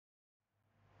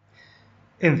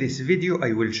In this video,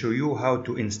 I will show you how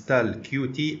to install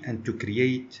Qt and to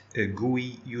create a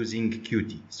GUI using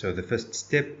Qt. So the first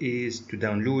step is to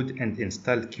download and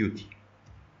install Qt.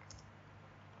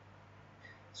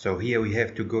 So here we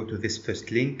have to go to this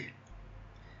first link.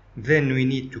 Then we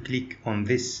need to click on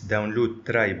this download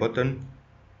try button.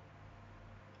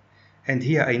 And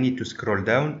here I need to scroll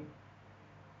down.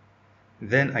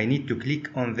 Then I need to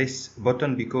click on this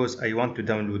button because I want to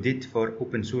download it for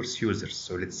open source users.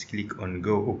 So let's click on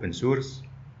Go Open Source.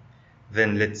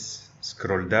 Then let's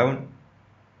scroll down.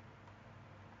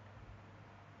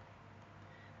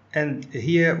 And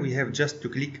here we have just to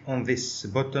click on this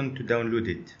button to download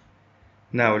it.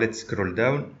 Now let's scroll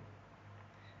down.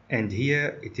 And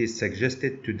here it is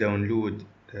suggested to download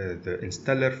the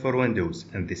installer for Windows,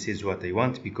 and this is what I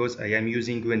want because I am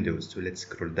using Windows. So let's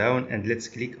scroll down and let's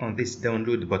click on this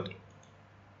download button.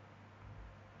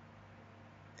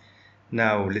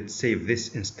 Now let's save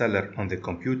this installer on the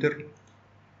computer.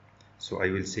 So I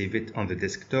will save it on the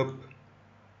desktop.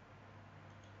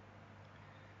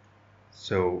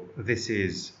 So this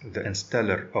is the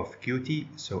installer of Qt.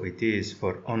 So it is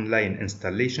for online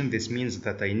installation. This means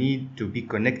that I need to be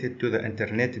connected to the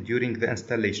internet during the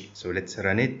installation. So let's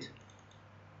run it.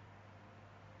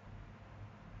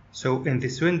 So in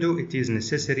this window, it is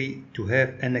necessary to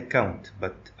have an account,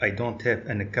 but I don't have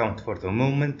an account for the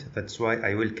moment. That's why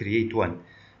I will create one.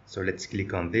 So let's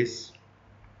click on this.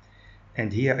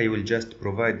 And here I will just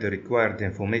provide the required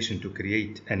information to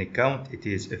create an account. It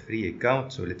is a free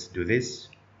account, so let's do this.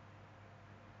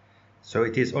 So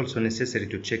it is also necessary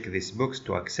to check this box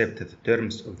to accept the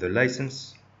terms of the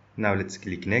license. Now let's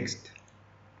click next.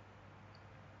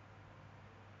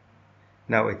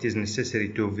 Now it is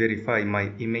necessary to verify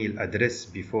my email address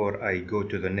before I go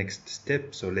to the next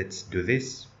step, so let's do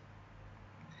this.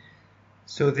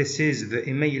 So this is the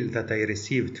email that I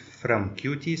received from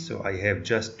Qt, so I have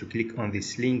just to click on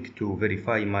this link to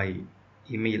verify my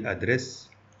email address.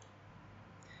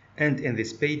 And in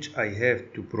this page I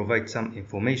have to provide some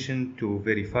information to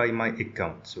verify my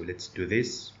account, so let's do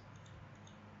this.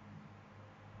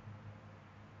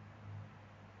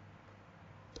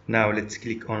 Now let's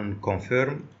click on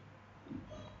confirm.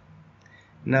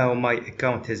 Now my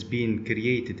account has been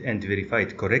created and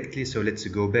verified correctly, so let's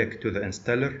go back to the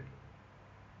installer.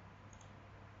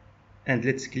 And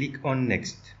let's click on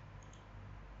next.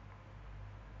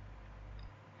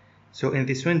 So in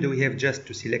this window we have just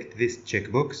to select this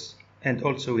checkbox, and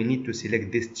also we need to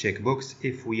select this checkbox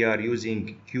if we are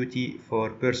using Qt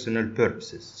for personal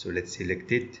purposes. So let's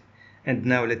select it, and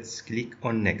now let's click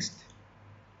on next.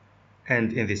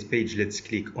 And in this page let's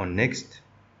click on next.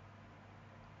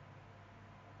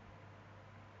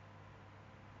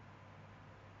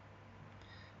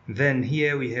 Then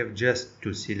here we have just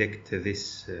to select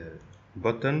this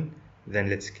button, then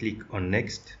let's click on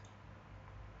next.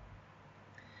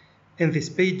 In this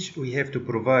page we have to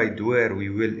provide where we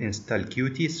will install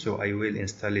Qt, so I will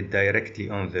install it directly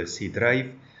on the C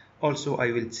drive. Also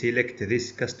I will select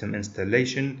this custom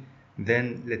installation,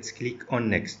 then let's click on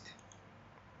next.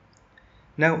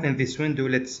 Now in this window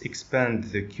let's expand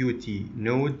the Qt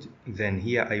node, then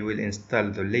here I will install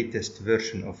the latest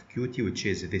version of Qt, which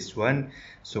is this one,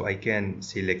 so I can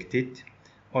select it.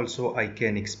 Also I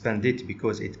can expand it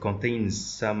because it contains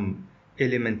some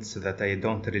elements that I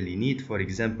don't really need. For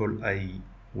example, I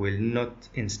will not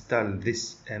install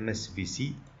this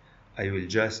MSVC. I will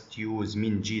just use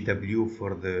MinGW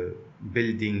for the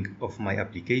building of my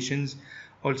applications.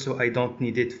 Also I don't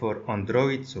need it for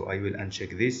Android, so I will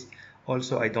uncheck this.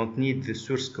 Also I don't need the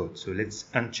source code, so let's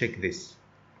uncheck this.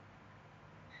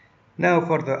 Now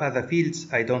for the other fields,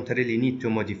 I don't really need to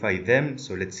modify them,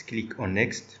 so let's click on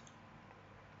next.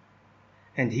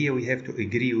 And here we have to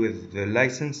agree with the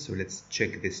license, so let's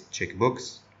check this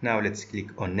checkbox. Now let's click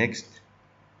on next,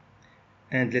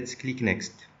 and let's click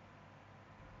next.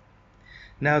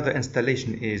 Now the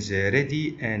installation is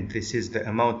ready, and this is the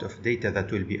amount of data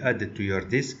that will be added to your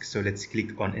disk, so let's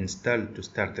click on install to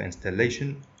start the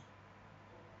installation.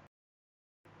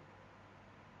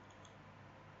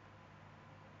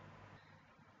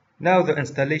 Now the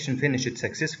installation finished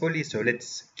successfully, so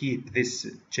let's keep this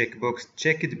checkbox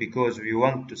checked because we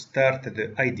want to start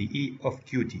the IDE of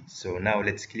Qt. So now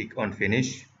let's click on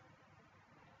finish.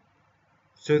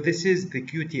 So this is the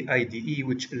Qt IDE,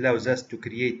 which allows us to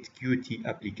create Qt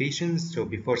applications. So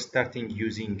before starting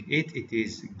using it, it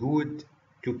is good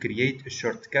to create a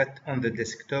shortcut on the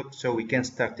desktop so we can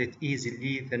start it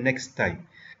easily the next time.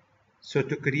 So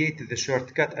to create the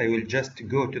shortcut, I will just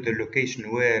go to the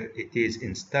location where it is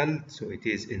installed. So it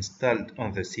is installed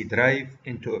on the C drive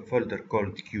into a folder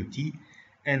called Qt,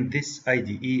 and this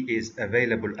IDE is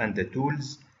available under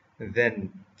Tools.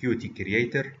 then Qt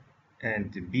creator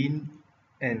and bin,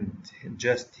 and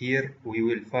just here we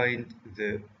will find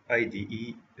the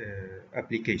IDE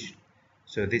application.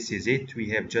 So this is it. We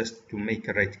have just to make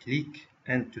a right click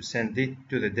and to send it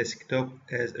to the desktop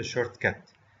as a shortcut.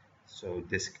 So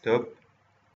desktop,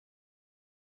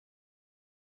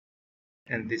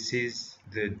 and this is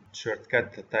the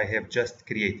shortcut that I have just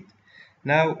created.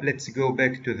 Now let's go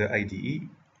back to the IDE.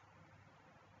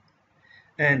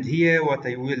 And here what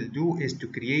I will do is to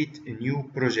create a new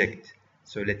project.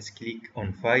 So let's click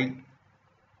on File,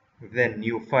 then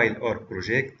New File or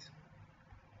Project.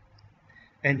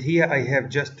 And here I have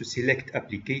just to select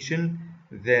Application,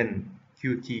 then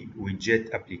Qt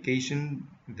Widget Application,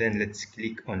 then let's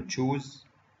click on Choose.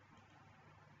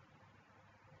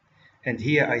 And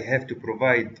here I have to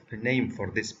provide a name for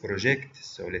this project,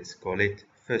 so let's call it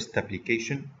First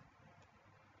Application.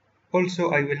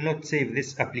 Also, I will not save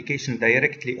this application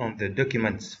directly on the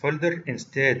Documents folder.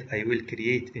 Instead, I will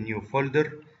create a new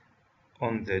folder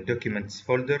on the Documents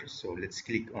folder. So let's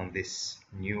click on this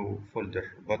New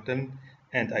Folder button,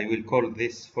 and I will call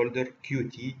this folder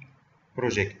Qt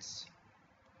Projects.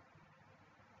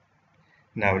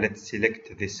 Now let's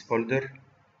select this folder,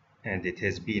 and it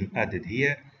has been added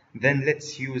here. Then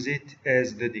let's use it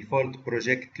as the default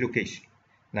project location.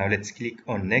 Now let's click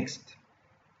on Next.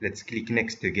 Let's click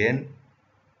Next again.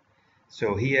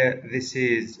 So here, this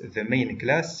is the main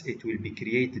class. It will be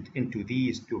created into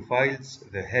these two files,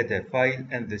 the header file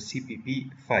and the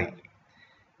CPP file.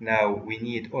 Now we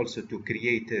need also to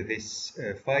create this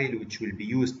file which will be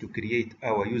used to create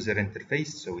our user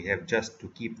interface. So we have just to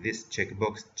keep this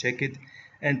checkbox checked.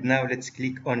 And now let's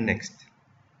click on Next.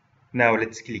 Now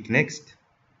let's click Next.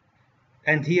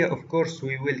 And here, of course,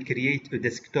 we will create a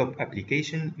desktop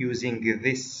application using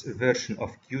this version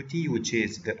of Qt, which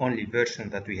is the only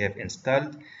version that we have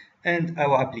installed. And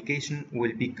our application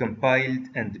will be compiled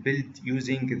and built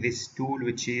using this tool,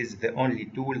 which is the only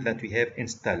tool that we have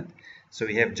installed. So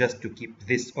we have just to keep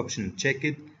this option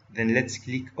checked. Then let's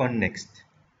click on Next.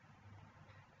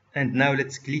 And now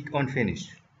let's click on Finish.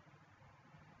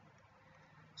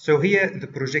 So here the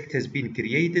project has been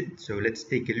created. So let's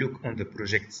take a look on the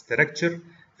project structure.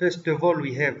 First of all,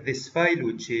 we have this file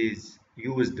which is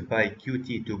used by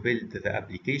Qt to build the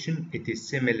application. It is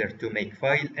similar to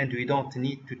Makefile and we don't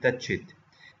need to touch it.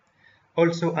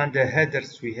 Also under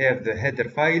headers we have the header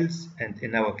files, and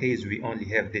in our case we only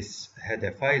have this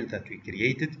header file that we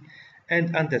created.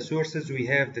 And under sources we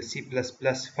have the C++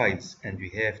 files, and we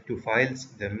have two files,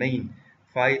 the main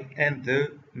file and the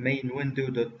main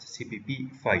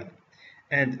window.cpp file.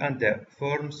 And under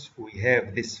forms we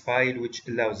have this file which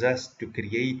allows us to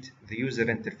create the user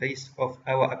interface of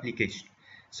our application.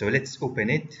 So let's open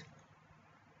it.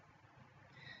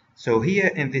 So here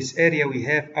in this area we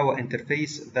have our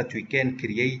interface that we can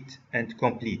create and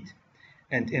complete.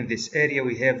 And in this area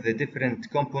we have the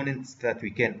different components that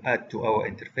we can add to our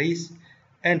interface.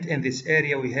 And in this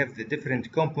area we have the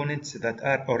different components that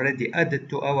are already added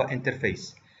to our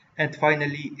interface. And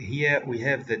finally here we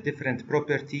have the different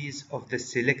properties of the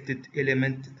selected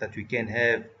element that we can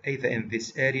have either in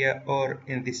this area or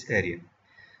in this area.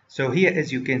 So here,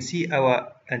 as you can see,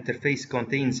 our interface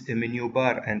contains a menu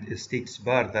bar and a status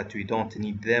bar that we don't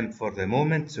need them for the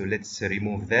moment. So let's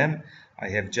remove them. I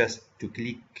have just to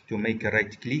click to make a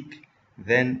right click,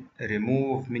 then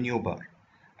remove menu bar.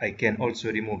 I can also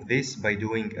remove this by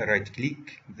doing a right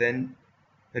click, then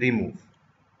remove.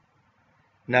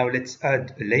 Now let's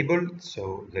add a label.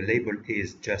 So the label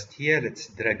is just here. Let's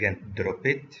drag and drop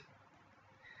it.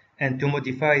 And to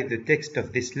modify the text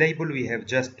of this label, we have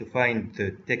just to find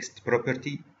the text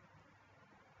property.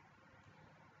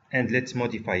 And let's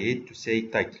modify it to say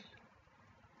title.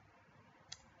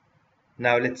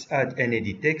 Now let's add an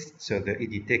edit text. So the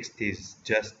edit text is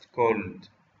just called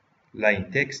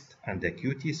line text under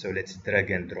Qt. So let's drag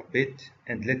and drop it,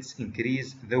 and let's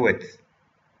increase the width.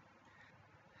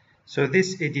 So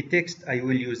this edit text, I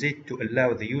will use it to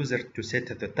allow the user to set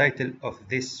the title of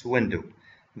this window.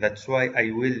 That's why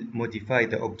I will modify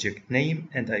the object name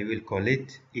and I will call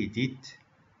it edit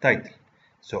title.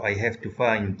 So I have to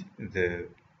find the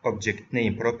object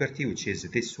name property, which is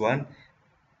this one.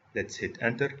 Let's hit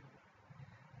enter.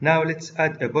 Now let's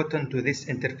add a button to this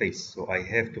interface. So I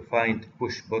have to find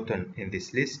push button in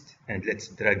this list, and let's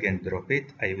drag and drop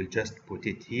it. I will just put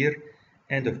it here,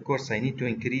 and of course I need to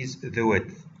increase the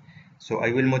width. So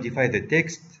I will modify the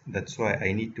text. That's why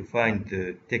I need to find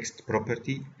the text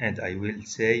property, and I will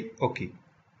say OK.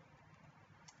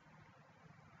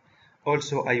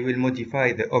 Also I will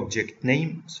modify the object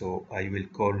name. So I will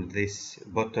call this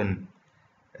button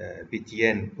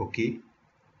btn OK.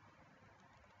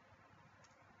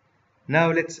 Now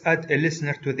let's add a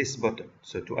listener to this button.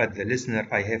 So to add the listener,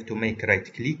 I have to make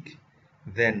right click,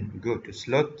 then go to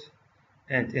slot,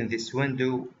 and in this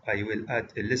window I will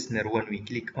add a listener when we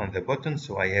click on the button.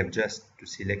 So I have just to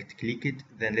select click it,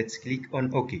 then let's click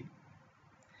on OK.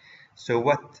 So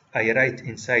what I write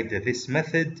inside this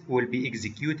method will be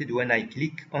executed when I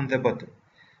click on the button.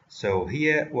 So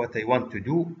here what I want to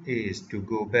do is to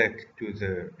go back to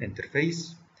the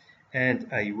interface, and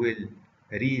I will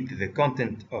read the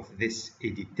content of this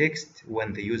edit text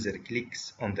when the user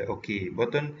clicks on the OK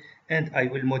button, and I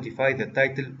will modify the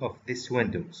title of this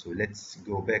window. So let's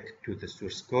go back to the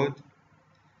source code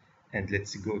and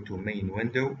let's go to main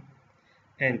window.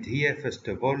 And here, first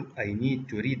of all, I need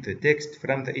to read the text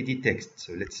from the edit text.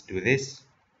 So let's do this.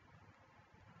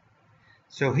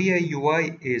 So here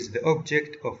UI is the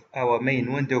object of our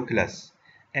main window class,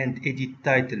 and edit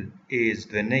title is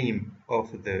the name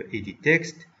of the edit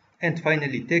text, and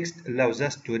finally text allows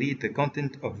us to read the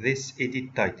content of this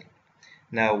edit title.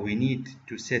 Now we need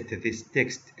to set this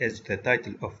text as the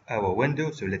title of our window,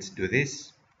 so let's do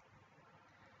this.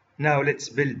 Now let's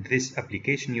build this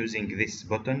application using this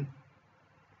button.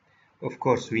 Of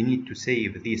course we need to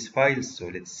save these files, so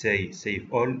let's say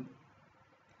save all.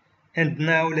 And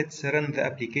now let's run the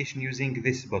application using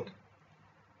this button.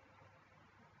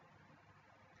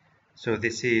 So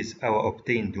this is our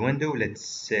obtained window. Let's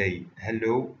say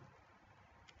hello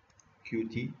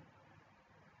Qt,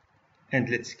 and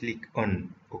let's click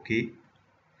on OK.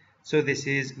 So this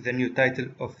is the new title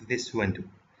of this window.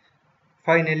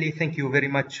 Finally, thank you very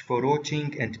much for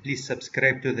watching, and please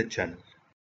subscribe to the channel.